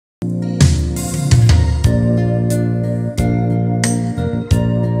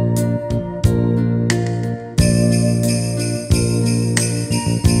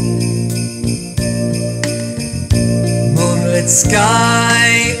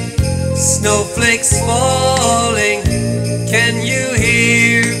sky, snowflakes falling. Can you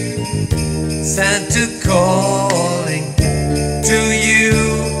hear Santa calling to you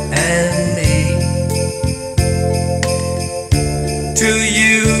and me? To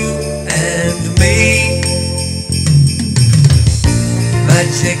you and me.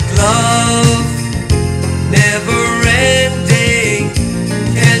 Magic love, never ending.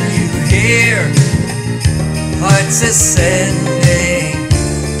 Can you hear hearts ascending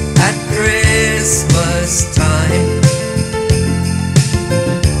at Christmas time?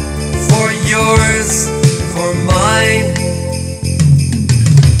 For yours, for mine.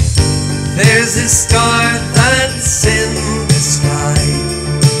 There's a star that's in the sky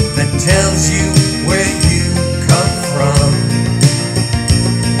that tells you where you come from.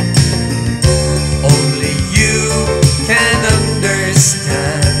 Only you can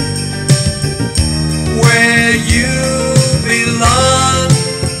understand where you belong.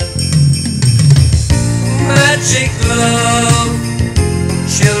 Magic love,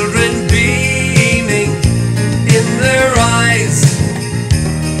 children beaming in their eyes.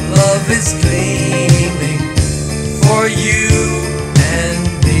 Love is gleaming for you and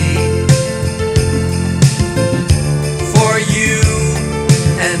me. For you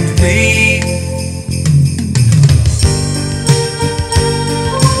and me.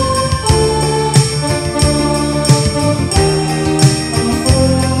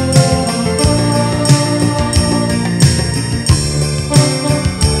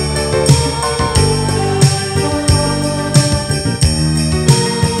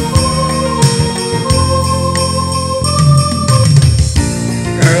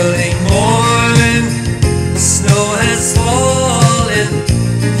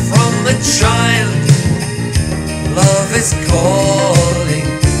 Love is calling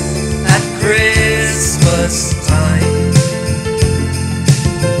at Christmas time.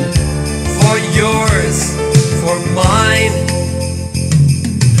 For yours, for mine.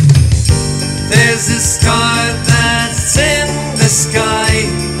 There's a star that's in the sky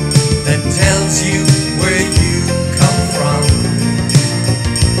that tells you